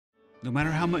No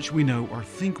matter how much we know or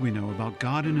think we know about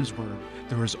God and His Word,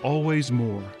 there is always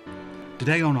more.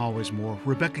 Today on Always More,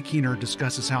 Rebecca Keener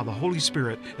discusses how the Holy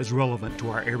Spirit is relevant to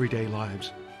our everyday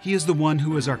lives. He is the one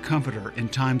who is our comforter in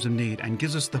times of need and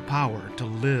gives us the power to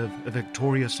live a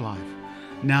victorious life.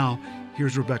 Now,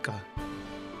 here's Rebecca.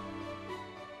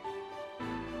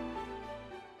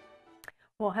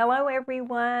 Well, hello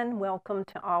everyone. Welcome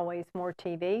to Always More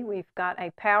TV. We've got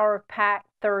a power-packed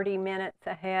 30 minutes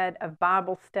ahead of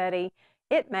Bible study.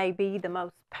 It may be the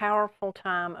most powerful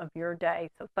time of your day,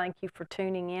 so thank you for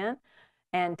tuning in.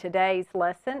 And today's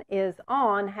lesson is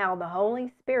on how the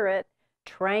Holy Spirit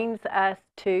trains us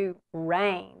to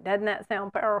reign. Doesn't that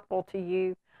sound powerful to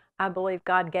you? I believe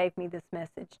God gave me this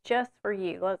message just for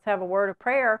you. Let's have a word of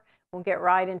prayer. We'll get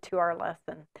right into our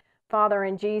lesson. Father,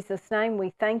 in Jesus' name,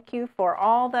 we thank you for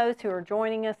all those who are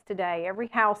joining us today, every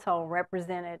household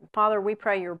represented. Father, we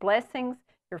pray your blessings,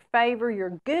 your favor,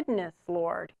 your goodness,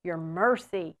 Lord, your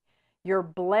mercy, your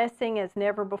blessing as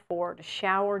never before to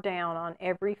shower down on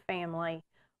every family.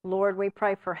 Lord, we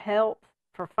pray for health,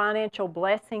 for financial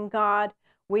blessing, God.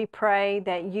 We pray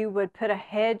that you would put a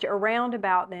hedge around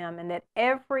about them and that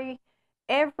every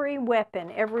weapon,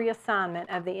 every assignment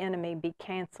of the enemy be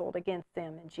canceled against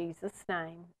them in Jesus'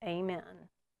 name. Amen.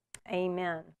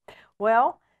 Amen.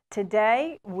 Well,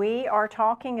 today we are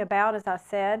talking about, as I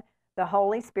said, the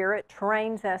Holy Spirit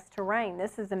trains us to reign.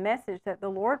 This is a message that the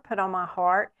Lord put on my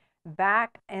heart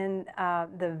back in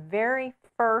the very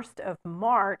 1st of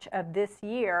March of this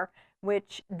year,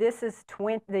 which this is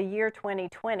the year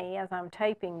 2020 as I'm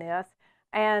taping this.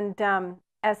 And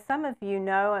as some of you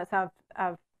know, as I've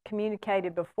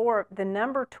communicated before, the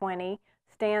number 20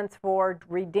 stands for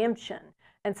redemption,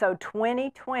 and so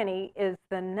 2020 is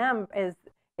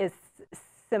is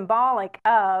symbolic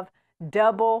of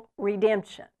double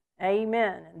redemption.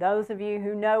 Amen. And those of you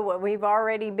who know what we've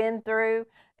already been through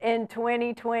in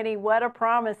 2020, what a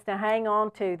promise to hang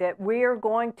on to, that we're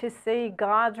going to see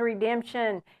God's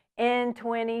redemption in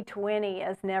 2020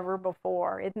 as never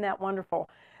before. Isn't that wonderful?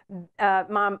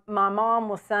 My mom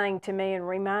was saying to me and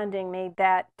reminding me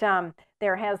that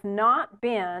there has not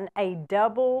been a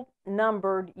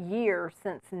double-numbered year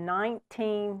since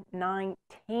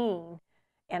 1919,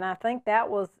 and I think that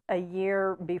was a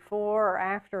year before or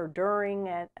after, during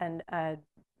a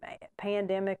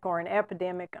pandemic or an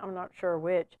epidemic. I'm not sure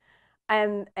which.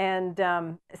 And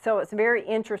so it's very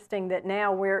interesting that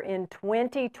now we're in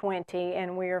 2020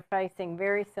 and we are facing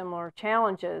very similar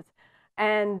challenges.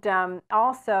 And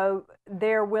also,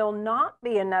 there will not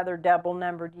be another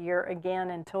double-numbered year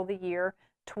again until the year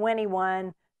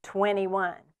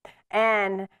 2121.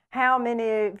 And how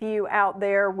many of you out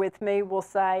there with me will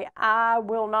say, I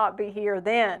will not be here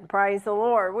then? Praise the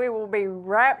Lord. We will be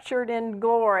raptured in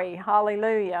glory.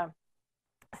 Hallelujah.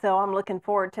 So I'm looking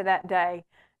forward to that day.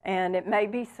 And it may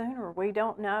be sooner, we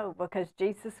don't know, because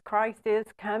Jesus Christ is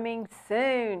coming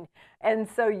soon. And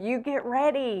so you get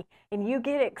ready and you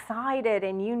get excited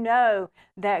and you know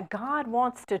that God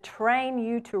wants to train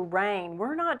you to reign.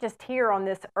 We're not just here on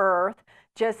this earth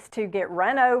just to get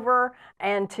run over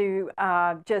and to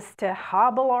just to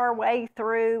hobble our way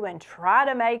through and try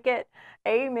to make it.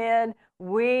 Amen.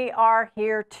 We are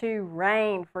here to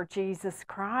reign for Jesus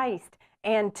Christ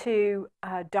and to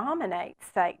dominate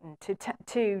Satan,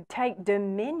 to take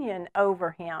dominion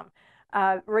over him.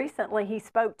 Recently, he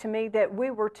spoke to me that we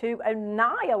were to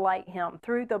annihilate him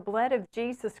through the blood of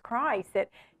Jesus Christ, that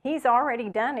he's already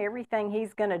done everything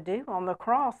he's going to do on the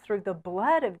cross through the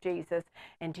blood of Jesus.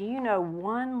 And do you know,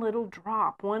 one little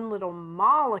drop, one little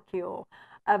molecule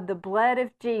of the blood of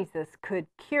Jesus could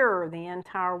cure the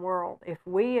entire world if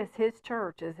we as his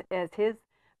church, as his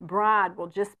bride, will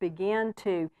just begin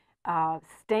to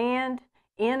stand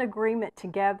in agreement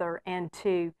together and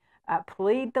to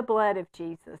plead the blood of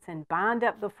Jesus and bind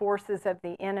up the forces of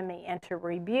the enemy and to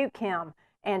rebuke him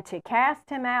and to cast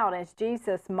him out as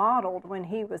Jesus modeled when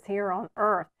he was here on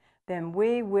earth, then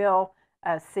we will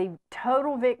see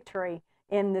total victory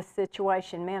in this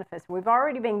situation manifest. We've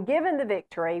already been given the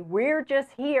victory. We're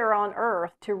just here on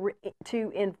earth to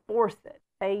enforce it.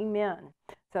 Amen.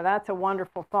 So that's a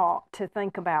wonderful thought to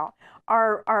think about.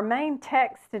 Our main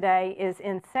text today is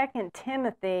in 2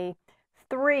 Timothy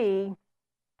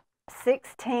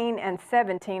 3:16 and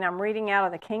 17. I'm reading out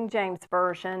of the King James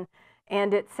Version,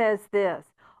 and it says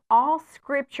this: all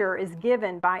Scripture is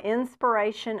given by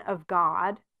inspiration of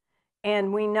God,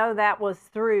 and we know that was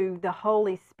through the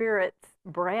Holy Spirit's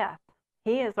breath.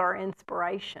 He is our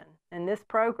inspiration. And this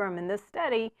program and this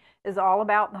study is all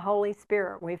about the Holy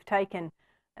Spirit. We've taken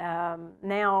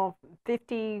now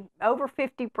over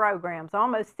 50 programs,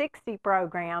 almost 60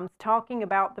 programs, talking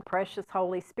about the precious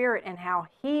Holy Spirit and how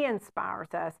He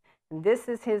inspires us This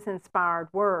is His inspired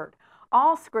word.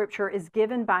 All Scripture is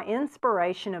given by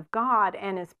inspiration of God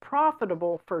and is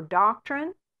profitable for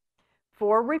doctrine,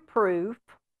 for reproof,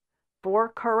 for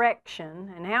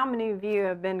correction. And how many of you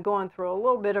have been going through a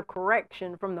little bit of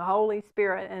correction from the Holy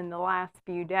Spirit in the last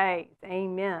few days?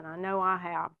 Amen. I know I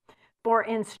have. For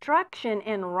instruction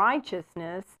in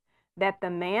righteousness, that the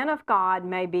man of God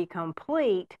may be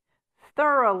complete,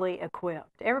 thoroughly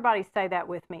equipped. Everybody say that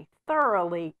with me.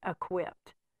 Thoroughly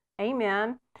equipped.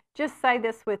 Amen. Just say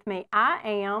this with me. I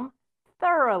am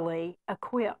thoroughly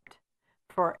equipped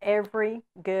for every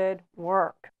good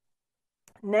work.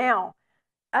 Now,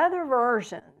 other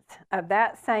versions of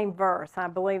that same verse, I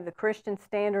believe the Christian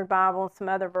Standard Bible and some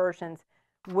other versions,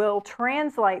 will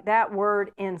translate that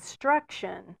word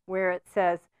instruction, where it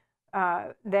says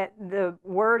that the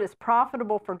word is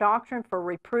profitable for doctrine, for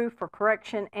reproof, for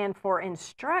correction, and for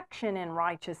instruction in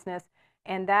righteousness.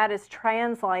 And that is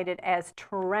translated as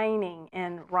training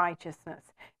in righteousness.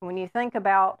 When you think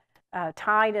about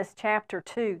Titus chapter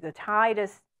 2, the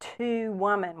Titus 2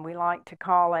 woman, we like to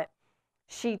call it,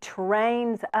 she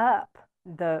trains up.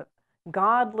 The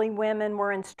godly women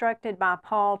were instructed by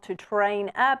Paul to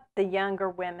train up the younger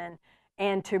women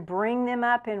and to bring them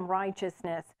up in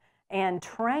righteousness. And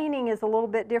training is a little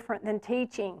bit different than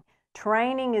teaching.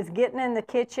 Training is getting in the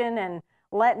kitchen and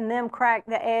letting them crack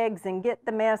the eggs and get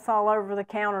the mess all over the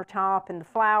countertop and the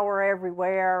flour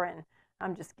everywhere. And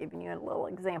I'm just giving you a little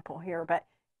example here, but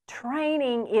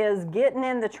training is getting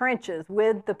in the trenches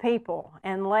with the people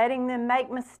and letting them make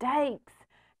mistakes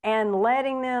and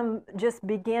letting them just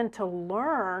begin to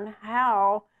learn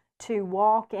how to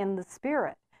walk in the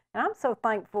Spirit. And I'm so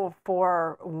thankful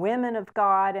for women of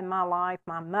God in my life,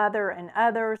 my mother and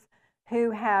others, who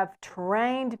have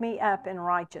trained me up in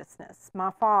righteousness.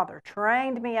 My father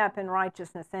trained me up in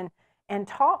righteousness and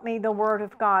taught me the Word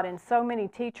of God. And so many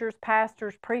teachers,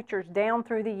 pastors, preachers down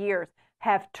through the years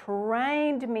have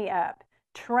trained me up,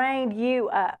 trained you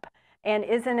up. And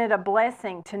isn't it a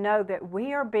blessing to know that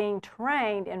we are being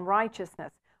trained in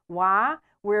righteousness? Why?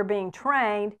 We're being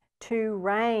trained to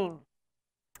reign.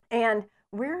 And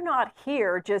we're not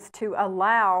here just to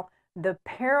allow the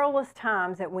perilous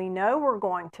times that we know we're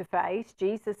going to face.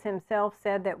 Jesus himself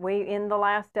said that in the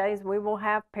last days, we will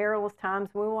have perilous times.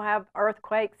 We will have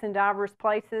earthquakes in diverse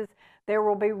places. There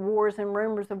will be wars and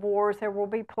rumors of wars. There will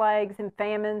be plagues and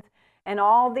famines and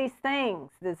all these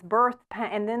things.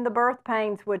 And then the birth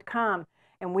pains would come.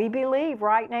 And we believe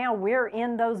right now we're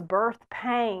in those birth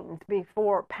pangs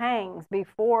before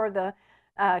the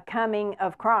coming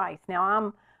of Christ. Now,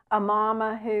 I'm a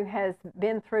mama who has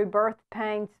been through birth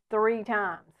pains 3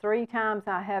 times. 3 times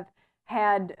I have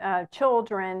had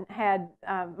children, had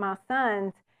my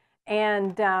sons,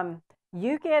 and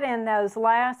you get in those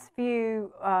last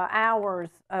few hours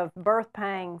of birth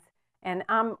pangs, and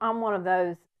I'm one of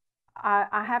those.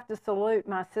 I have to salute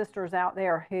my sisters out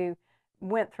there who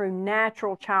went through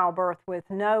natural childbirth with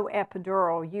no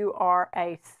epidural. You are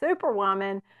a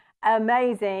superwoman.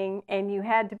 Amazing, and you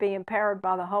had to be empowered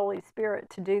by the Holy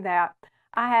Spirit to do that.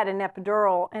 I had an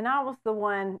epidural, and I was the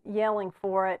one yelling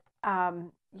for it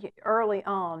early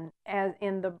on, as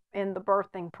in the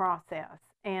birthing process.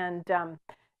 And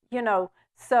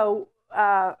so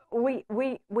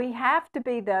we have to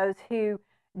be those who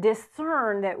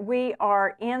discern that we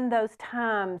are in those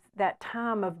times, that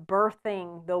time of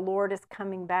birthing. The Lord is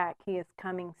coming back. He is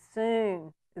coming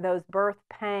soon. Those birth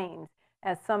pains,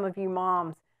 as some of you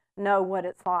moms know what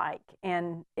it's like,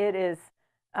 and it is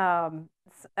a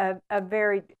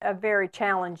very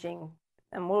challenging,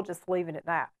 and we'll just leave it at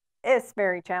that. It's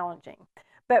very challenging.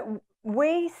 But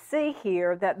we see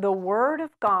here that the Word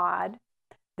of God,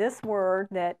 this Word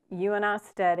that you and I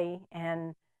study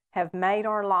and have made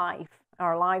our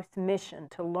life's mission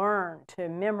to learn, to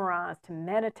memorize, to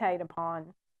meditate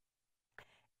upon,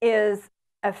 is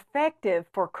effective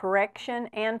for correction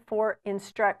and for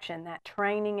instruction, that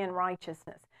training in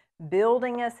righteousness,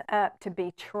 building us up to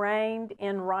be trained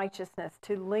in righteousness,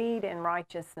 to lead in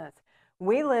righteousness.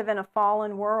 We live in a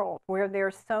fallen world where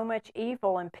there's so much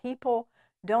evil, and people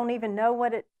don't even know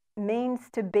what it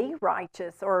means to be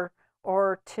righteous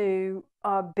or to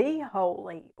be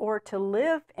holy or to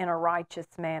live in a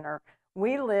righteous manner.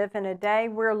 We live in a day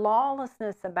where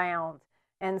lawlessness abounds.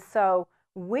 And so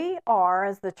we are,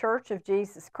 as the Church of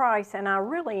Jesus Christ, and I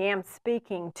really am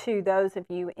speaking to those of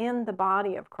you in the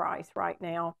body of Christ right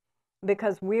now,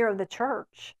 because we are the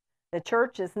church. The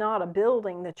church is not a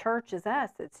building. The church is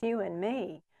us. It's you and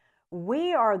me.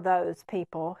 We are those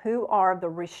people who are the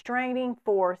restraining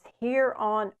force here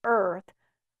on earth,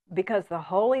 because the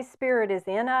Holy Spirit is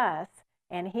in us,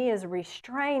 and He is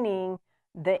restraining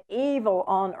the evil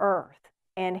on earth.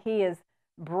 And He is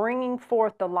bringing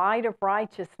forth the light of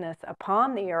righteousness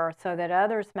upon the earth so that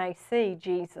others may see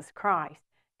Jesus Christ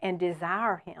and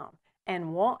desire Him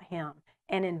and want Him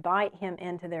and invite Him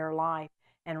into their life.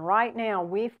 And right now,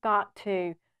 we've got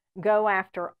to go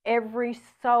after every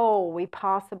soul we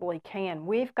possibly can.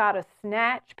 We've got to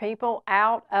snatch people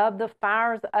out of the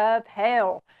fires of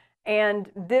hell. And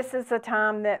this is the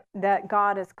time that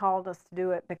God has called us to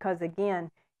do it, because, again,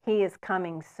 He is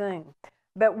coming soon.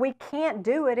 But we can't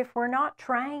do it if we're not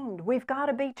trained. We've got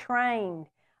to be trained.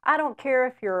 I don't care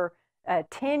if you're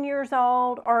 10 years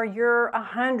old or you're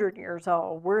 100 years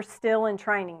old. We're still in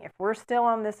training. If we're still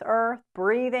on this earth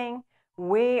breathing,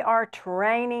 we are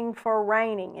training for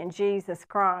reigning in Jesus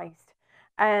Christ.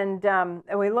 And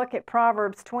we look at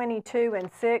Proverbs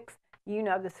 22:6. You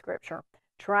know the scripture.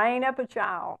 Train up a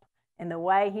child in the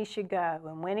way he should go,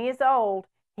 and when he is old,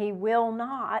 he will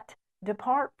not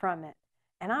depart from it.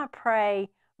 And I pray,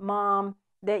 Mom,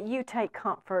 that you take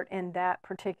comfort in that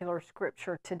particular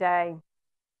scripture today,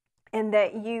 and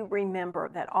that you remember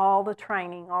that all the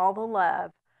training, all the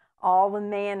love, all the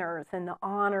manners and the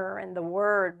honor and the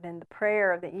word and the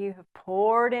prayer that you have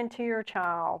poured into your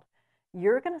child,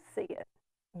 you're going to see it.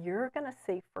 You're going to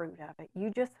see fruit of it. You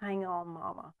just hang on,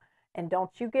 Mama. And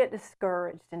don't you get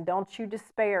discouraged, and don't you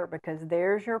despair, because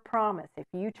there's your promise. If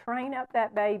you train up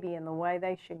that baby in the way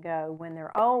they should go, when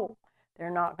they're old,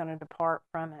 they're not going to depart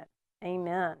from it.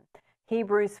 Amen.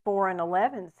 Hebrews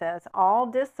 4:11 says, all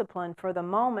discipline for the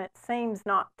moment seems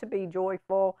not to be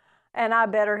joyful, and I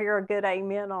better hear a good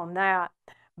amen on that,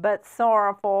 but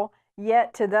sorrowful,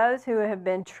 yet to those who have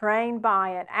been trained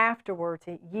by it, afterwards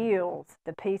it yields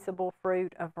the peaceable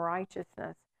fruit of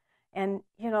righteousness. And,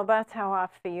 that's how I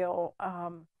feel.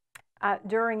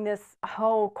 During this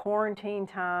whole quarantine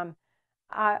time,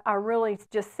 I really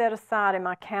just set aside in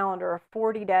my calendar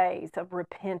 40 days of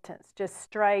repentance, just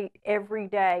straight every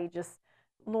day. Just,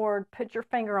 Lord, put your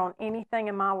finger on anything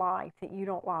in my life that you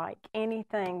don't like,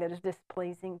 anything that is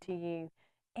displeasing to you,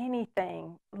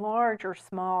 anything, large or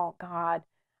small, God.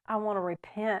 I want to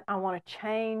repent. I want to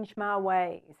change my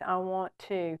ways. I want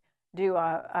to do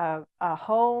a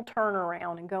whole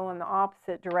turnaround and go in the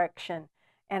opposite direction.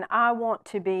 And I want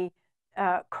to be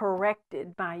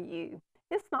corrected by you.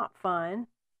 It's not fun.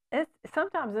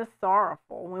 Sometimes it's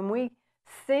sorrowful when we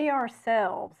see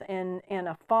ourselves in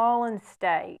a fallen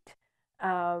state,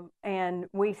 and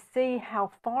we see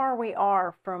how far we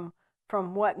are from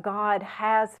what God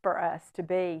has for us to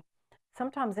be.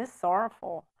 Sometimes it's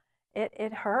sorrowful.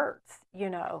 It hurts,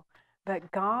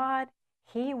 But God,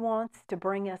 He wants to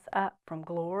bring us up from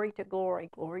glory to glory,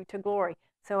 glory to glory.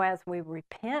 So as we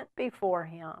repent before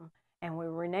Him and we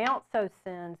renounce those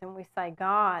sins and we say,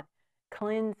 God,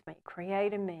 cleanse me,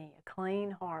 create in me a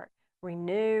clean heart,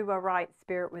 renew a right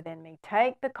spirit within me.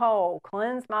 Take the coal,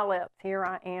 cleanse my lips, here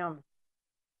I am.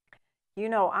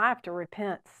 I have to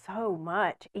repent so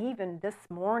much. Even this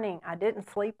morning, I didn't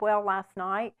sleep well last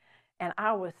night, and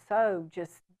I was so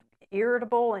just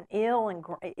irritable and ill,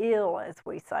 as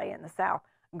we say in the South,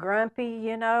 grumpy,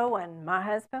 and my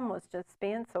husband was just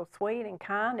being so sweet and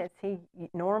kind as he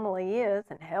normally is,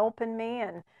 and helping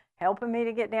me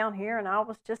to get down here, and I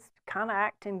was just kind of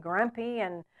acting grumpy,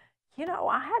 and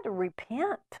I had to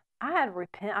repent. I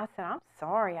said, I'm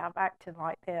sorry I've acted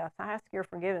like this. I ask your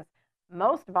forgiveness.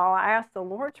 Most of all, I ask the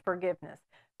Lord's forgiveness.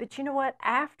 But you know what?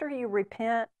 After you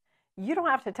repent, you don't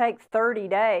have to take 30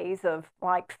 days of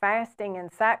like fasting and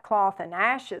sackcloth and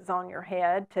ashes on your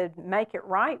head to make it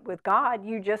right with God.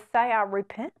 You just say, I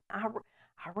repent. I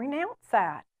renounce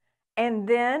that. And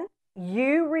then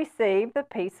you receive the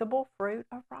peaceable fruit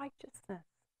of righteousness.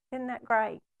 Isn't that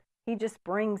great? He just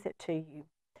brings it to you.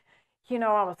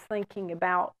 I was thinking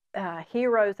about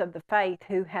heroes of the faith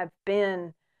who have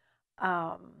been,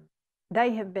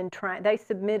 they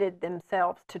submitted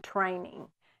themselves to training.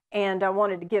 And I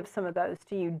wanted to give some of those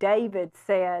to you. David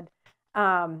said,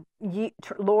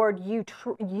 Lord, you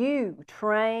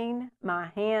train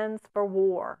my hands for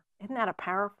war. Isn't that a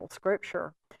powerful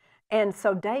scripture? And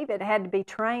so David had to be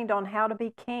trained on how to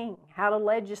be king, how to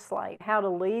legislate, how to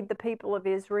lead the people of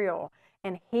Israel.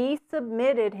 And he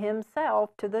submitted himself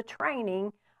to the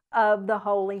training of the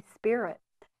Holy Spirit.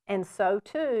 And so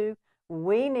too,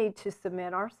 we need to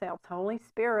submit ourselves. Holy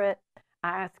Spirit,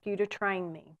 I ask you to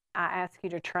train me. I ask you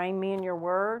to train me in your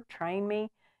word, train me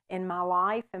in my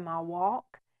life and my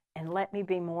walk, and let me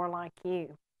be more like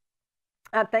you.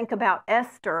 I think about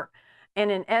Esther,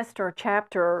 and in Esther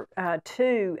chapter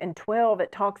 2 and 12,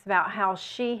 it talks about how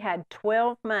she had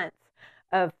 12 months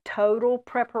of total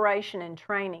preparation and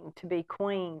training to be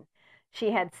queen.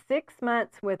 She had 6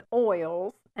 months with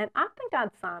oils, and I think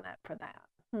I'd sign up for that.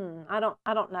 I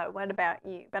don't know. What about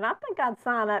you? But I think I'd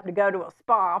sign up to go to a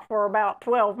spa for about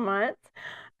 12 months.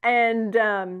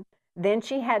 And then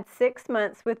she had 6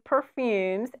 months with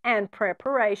perfumes and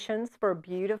preparations for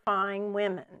beautifying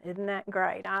women. Isn't that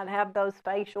great? I'd have those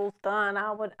facials done.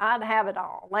 I'd have it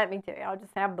all. Let me tell you, I'll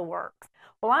just have the works.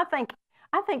 Well, I think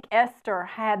Esther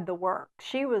had the works.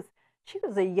 She was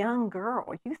a young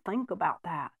girl. You think about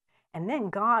that. And then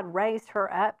God raised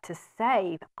her up to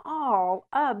save all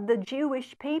of the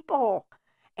Jewish people.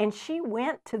 And she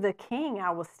went to the king.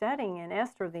 I was studying in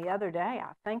Esther the other day,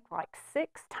 I think like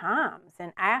 6 times,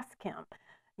 and asked him,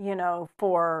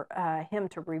 for him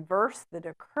to reverse the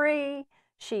decree.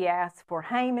 She asked for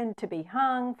Haman to be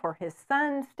hung, for his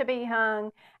sons to be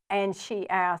hung, and she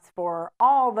asked for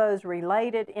all those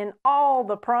related in all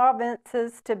the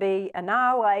provinces to be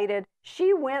annihilated.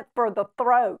 She went for the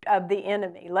throat of the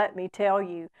enemy, let me tell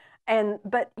you.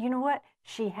 But you know what?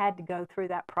 She had to go through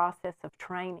that process of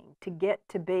training to get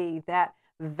to be that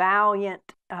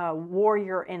valiant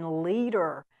warrior and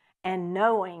leader, and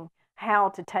knowing how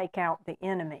to take out the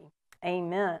enemy.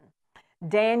 Amen.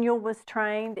 Daniel was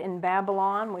trained in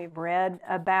Babylon. We've read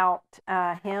about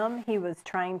him. He was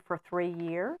trained for 3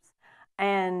 years,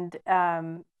 and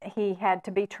he had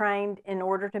to be trained in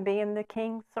order to be in the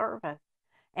king's service.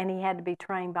 And he had to be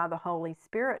trained by the Holy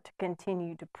Spirit to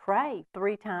continue to pray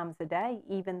 3 times a day,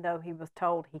 even though he was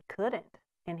told he couldn't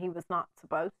and he was not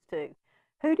supposed to.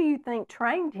 Who do you think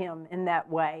trained him in that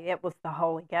way? It was the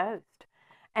Holy Ghost.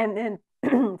 And then,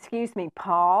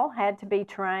 Paul had to be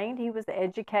trained. He was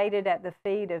educated at the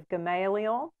feet of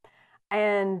Gamaliel.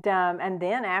 And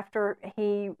then after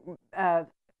he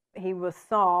was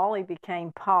Saul, he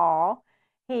became Paul.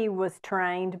 He was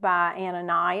trained by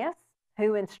Ananias,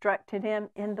 who instructed him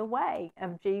in the way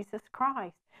of Jesus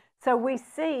Christ. So we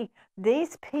see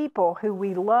these people who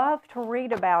we love to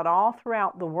read about all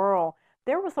throughout the world,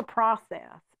 there was a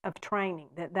process of training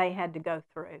that they had to go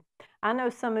through. I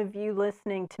know some of you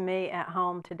listening to me at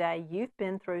home today, you've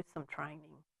been through some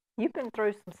training. You've been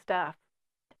through some stuff.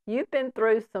 You've been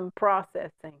through some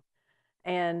processing.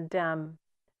 And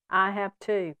I have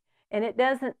too. And it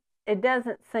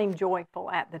doesn't seem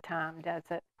joyful at the time, does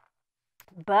it?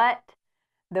 But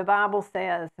the Bible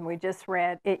says, and we just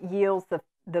read, it yields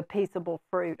the peaceable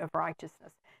fruit of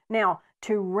righteousness. Now,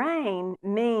 to reign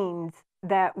means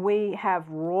that we have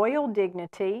royal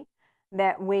dignity,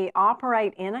 that we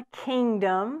operate in a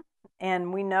kingdom,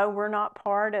 and we know we're not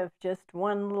part of just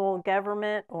one little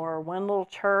government or one little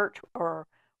church or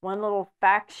one little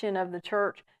faction of the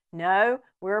church. No,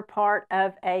 we're part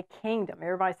of a kingdom.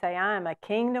 Everybody say, I am a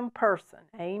kingdom person.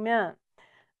 Amen.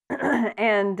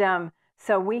 And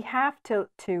so we have to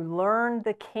learn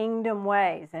the kingdom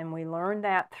ways, and we learn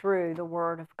that through the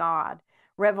Word of God.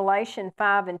 Revelation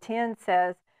 5:10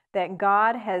 says that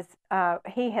God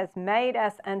He has made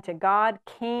us unto God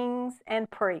kings and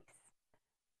priests.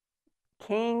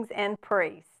 Kings and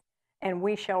priests, and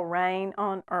we shall reign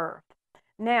on earth.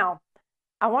 Now,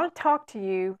 I want to talk to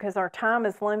you, because our time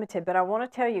is limited, but I want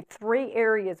to tell you 3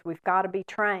 areas we've got to be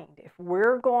trained. If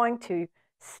we're going to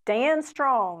stand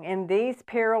strong in these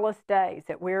perilous days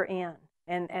that we're in,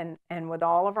 and with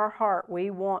all of our heart, we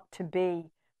want to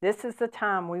be, this is the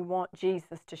time we want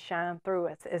Jesus to shine through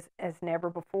us as never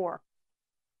before.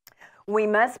 We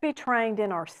must be trained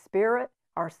in our spirit,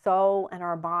 our soul, and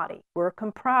our body. We're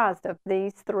comprised of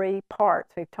these 3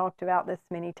 parts. We've talked about this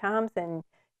many times, and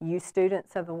you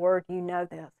students of the Word, you know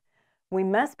this. We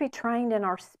must be trained in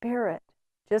our spirit,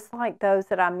 just like those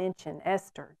that I mentioned,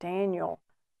 Esther, Daniel,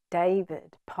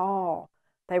 David, Paul.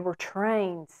 They were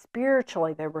trained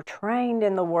spiritually. They were trained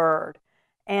in the Word.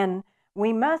 And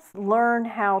we must learn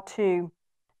how to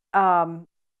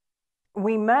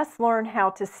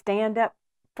stand up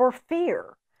for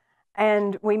fear.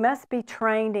 And we must be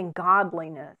trained in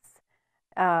godliness.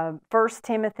 1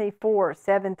 Timothy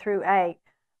 4:7-8.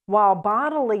 While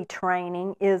bodily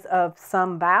training is of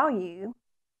some value,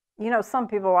 some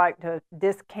people like to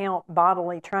discount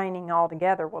bodily training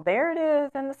altogether. Well, there it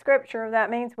is in the scripture. That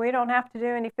means we don't have to do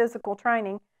any physical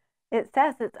training. It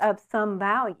says it's of some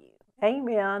value.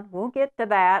 Amen. We'll get to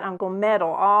that. I'm going to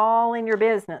meddle all in your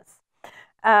business.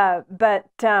 But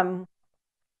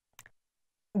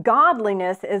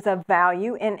godliness is of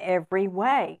value in every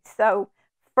way. So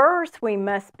first we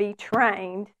must be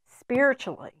trained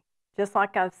spiritually. Just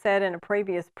like I've said in a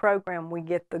previous program, we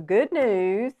get the good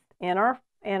news in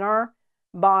our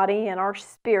body and our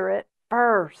spirit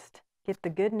first. Get the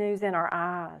good news in our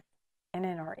eyes and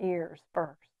in our ears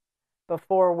first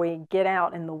before we get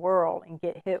out in the world and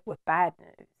get hit with bad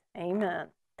news. Amen.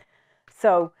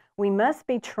 So we must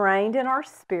be trained in our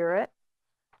spirit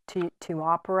to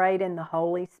operate in the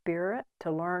Holy Spirit,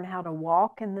 to learn how to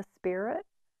walk in the Spirit,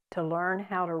 to learn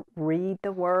how to read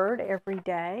the Word every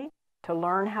day, to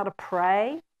learn how to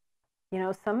pray. You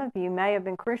know, some of you may have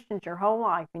been Christians your whole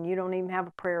life and you don't even have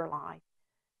a prayer life.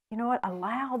 You know what?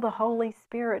 Allow the Holy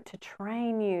Spirit to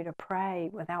train you to pray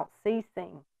without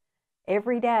ceasing.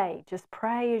 Every day, just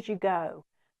pray as you go.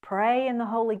 Pray in the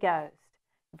Holy Ghost.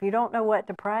 If you don't know what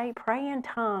to pray, pray in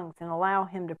tongues and allow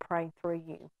Him to pray through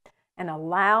you. And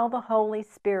allow the Holy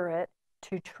Spirit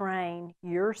to train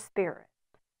your spirit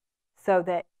so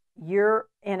that you're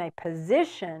in a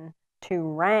position to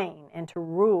reign and to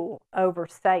rule over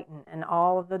Satan and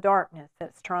all of the darkness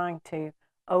that's trying to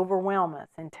overwhelm us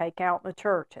and take out the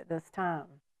church at this time.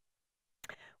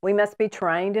 We must be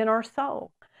trained in our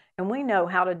soul. And we know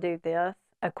how to do this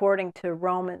according to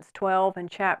Romans 12 and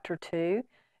chapter 2,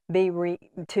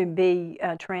 to be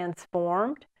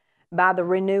transformed by the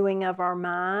renewing of our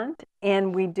mind.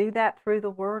 And we do that through the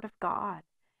Word of God.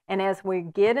 And as we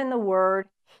get in the Word,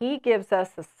 He gives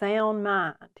us a sound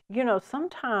mind. You know,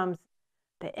 sometimes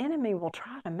the enemy will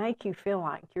try to make you feel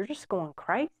like you're just going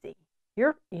crazy.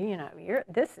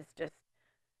 This is just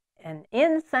an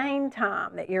insane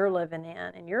time that you're living in,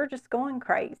 and you're just going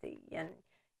crazy, and,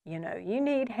 you know, you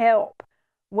need help.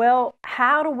 Well,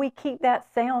 how do we keep that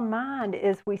sound mind?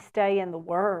 Is we stay in the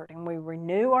Word and we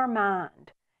renew our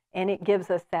mind, and it gives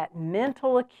us that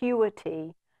mental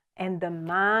acuity and the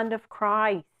mind of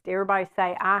Christ. Everybody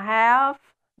say, I have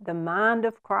the mind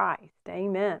of Christ.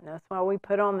 Amen. That's why we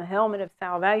put on the helmet of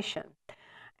salvation.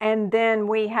 And then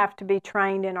we have to be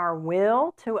trained in our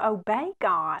will to obey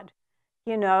God.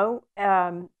 You know,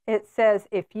 it says,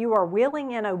 if you are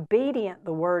willing and obedient,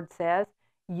 the Word says,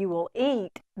 you will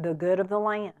eat the good of the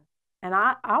land. And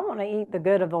I want to eat the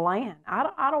good of the land.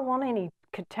 I don't want any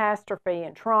catastrophe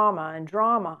and trauma and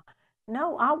drama.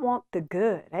 No, I want the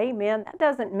good. Amen. That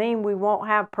doesn't mean we won't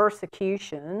have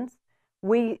persecutions.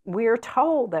 We're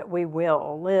told that we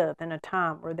will live in a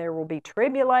time where there will be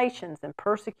tribulations and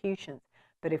persecutions.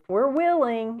 But if we're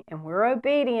willing and we're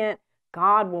obedient,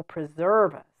 God will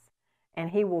preserve us and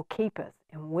He will keep us.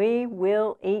 And we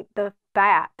will eat the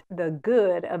fat, the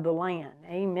good of the land.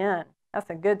 Amen. That's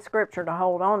a good scripture to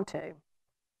hold on to.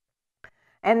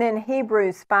 And then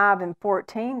Hebrews 5 and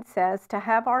 14 says to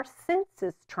have our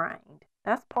senses trained.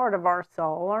 That's part of our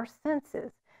soul, our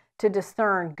senses, to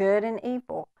discern good and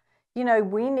evil. You know,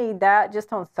 we need that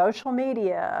just on social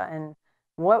media and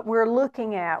what we're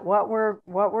looking at, what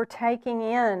we're taking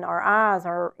in, our eyes,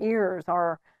 our ears,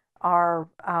 our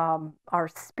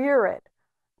spirit.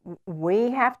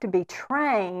 We have to be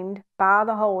trained by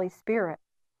the Holy Spirit.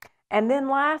 And then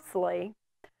lastly,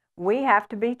 we have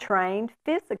to be trained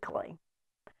physically.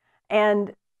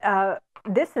 And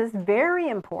this is very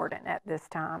important at this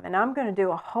time. And I'm going to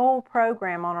do a whole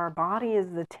program on our body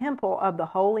as the temple of the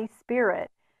Holy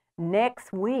Spirit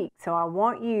next week. So I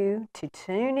want you to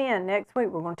tune in next week.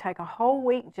 We're going to take a whole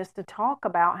week just to talk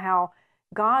about how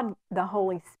God, the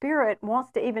Holy Spirit,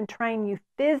 wants to even train you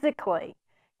physically.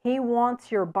 He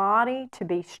wants your body to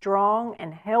be strong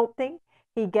and healthy.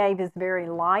 He gave His very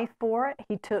life for it.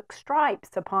 He took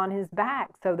stripes upon His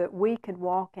back so that we could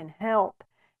walk in health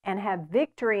and have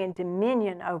victory and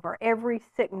dominion over every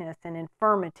sickness and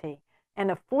infirmity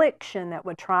and affliction that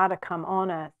would try to come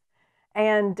on us.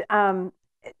 And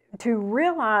to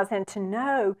realize and to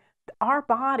know our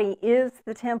body is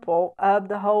the temple of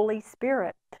the Holy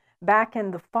Spirit. Back in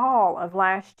the fall of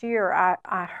last year,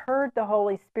 I heard the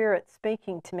Holy Spirit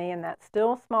speaking to me in that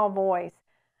still small voice.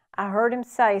 I heard Him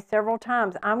say several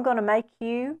times, I'm going to make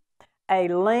you a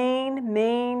lean,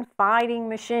 mean, fighting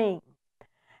machine.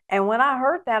 And when I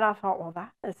heard that, I thought, well,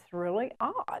 that is really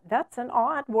odd. That's an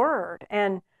odd word.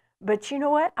 But you know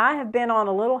what? I have been on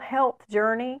a little health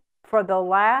journey for the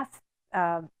last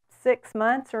 6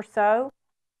 months or so,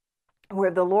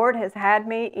 where the Lord has had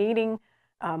me eating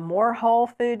more whole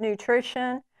food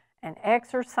nutrition and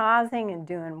exercising and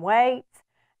doing weights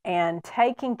and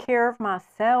taking care of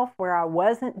myself where I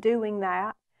wasn't doing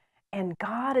that. And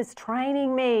God is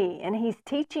training me and He's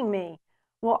teaching me.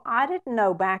 Well, I didn't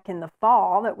know back in the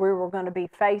fall that we were going to be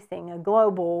facing a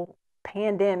global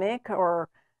pandemic or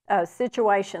a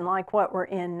situation like what we're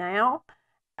in now.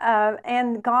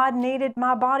 And God needed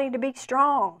my body to be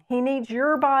strong. He needs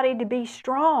your body to be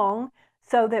strong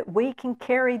so that we can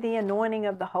carry the anointing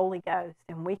of the Holy Ghost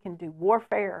and we can do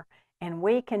warfare and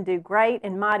we can do great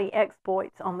and mighty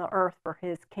exploits on the earth for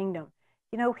His kingdom.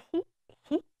 You know,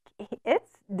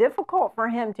 it's difficult for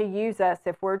Him to use us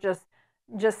if we're just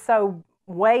so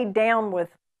weighed down with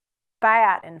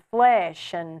fat and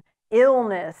flesh and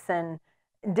illness and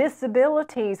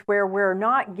disabilities where we're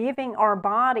not giving our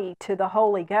body to the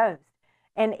Holy Ghost.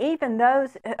 And even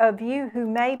those of you who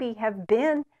maybe have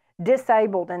been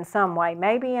disabled in some way,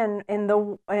 maybe in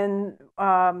the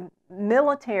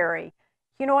military,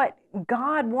 you know what?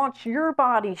 God wants your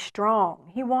body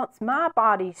strong. He wants my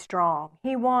body strong.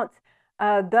 He wants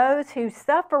those who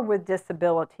suffer with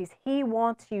disabilities. He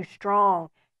wants you strong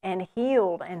and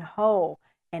healed and whole.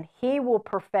 And He will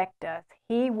perfect us.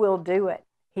 He will do it.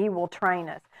 He will train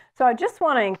us. So I just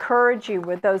want to encourage you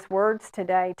with those words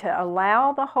today to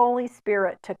allow the Holy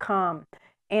Spirit to come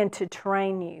and to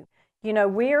train you. You know,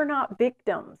 we are not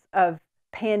victims of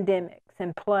pandemics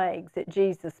and plagues that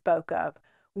Jesus spoke of.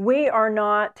 We are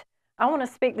not, I want to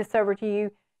speak this over to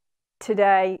you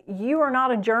today. You are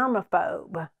not a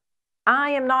germaphobe. I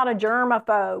am not a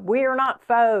germaphobe. We are not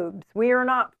phobes. We are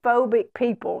not phobic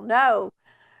people. No.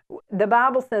 The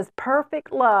Bible says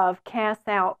perfect love casts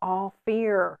out all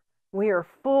fear. We are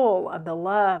full of the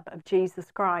love of Jesus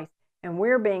Christ, and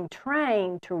we're being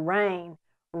trained to reign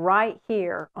right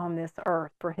here on this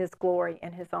earth for His glory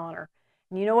and His honor.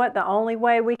 And you know what? The only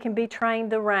way we can be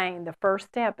trained to reign, the first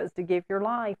step is to give your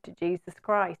life to Jesus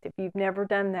Christ. If you've never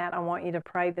done that, I want you to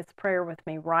pray this prayer with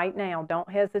me right now. Don't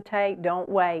hesitate. Don't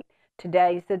wait.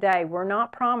 Today's the day. We're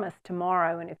not promised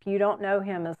tomorrow, and if you don't know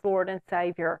Him as Lord and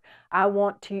Savior, I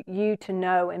want you to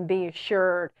know and be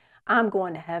assured, I'm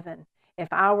going to heaven.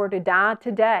 If I were to die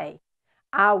today,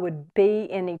 I would be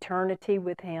in eternity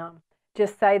with Him.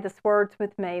 Just say these words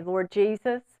with me. Lord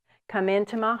Jesus, come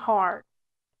into my heart.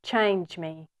 Change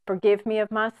me. Forgive me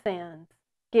of my sins.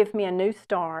 Give me a new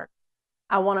start.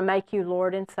 I want to make you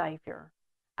Lord and Savior.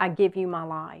 I give you my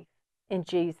life in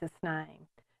Jesus' name.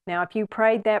 Now, if you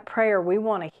prayed that prayer, we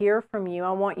want to hear from you.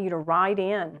 I want you to write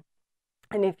in.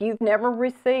 And if you've never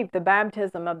received the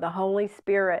baptism of the Holy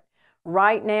Spirit,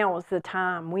 right now is the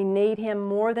time. We need Him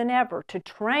more than ever to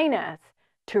train us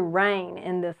to reign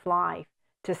in this life,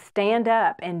 to stand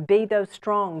up and be those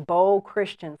strong, bold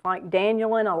Christians like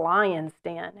Daniel in a lion's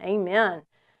den. Amen.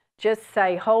 Just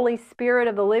say, Holy Spirit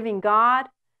of the living God,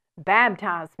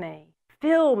 baptize me.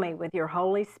 Fill me with your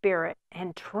Holy Spirit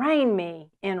and train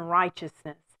me in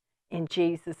righteousness. In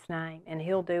Jesus' name, and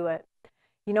He'll do it.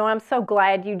 You know, I'm so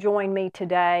glad you joined me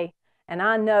today, and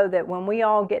I know that when we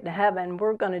all get to heaven,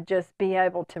 we're going to just be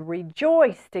able to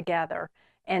rejoice together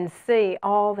and see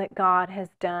all that God has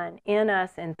done in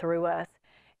us and through us.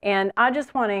 And I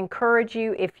just want to encourage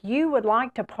you, if you would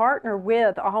like to partner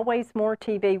with Always More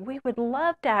TV, we would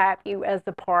love to have you as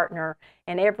a partner,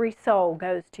 and every soul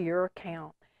goes to your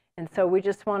account. And so we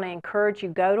just want to encourage you,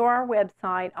 go to our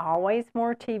website,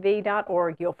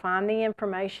 alwaysmoretv.org. You'll find the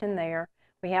information there.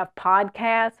 We have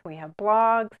podcasts, we have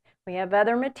blogs, we have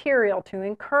other material to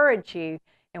encourage you,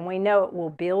 and we know it will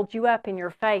build you up in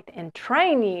your faith and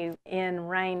train you in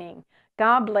reigning.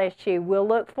 God bless you. We'll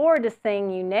look forward to seeing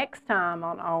you next time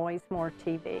on Always More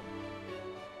TV.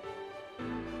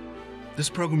 This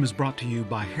program is brought to you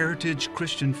by Heritage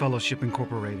Christian Fellowship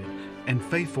Incorporated and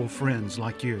faithful friends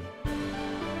like you.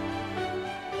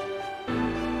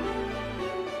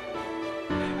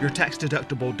 Your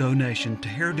tax-deductible donation to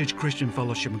Heritage Christian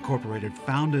Fellowship Incorporated,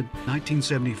 founded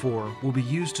 1974, will be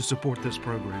used to support this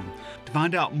program. To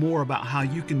find out more about how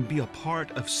you can be a part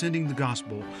of sending the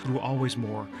gospel through Always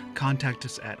More, contact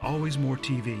us at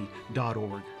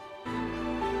alwaysmoretv.org.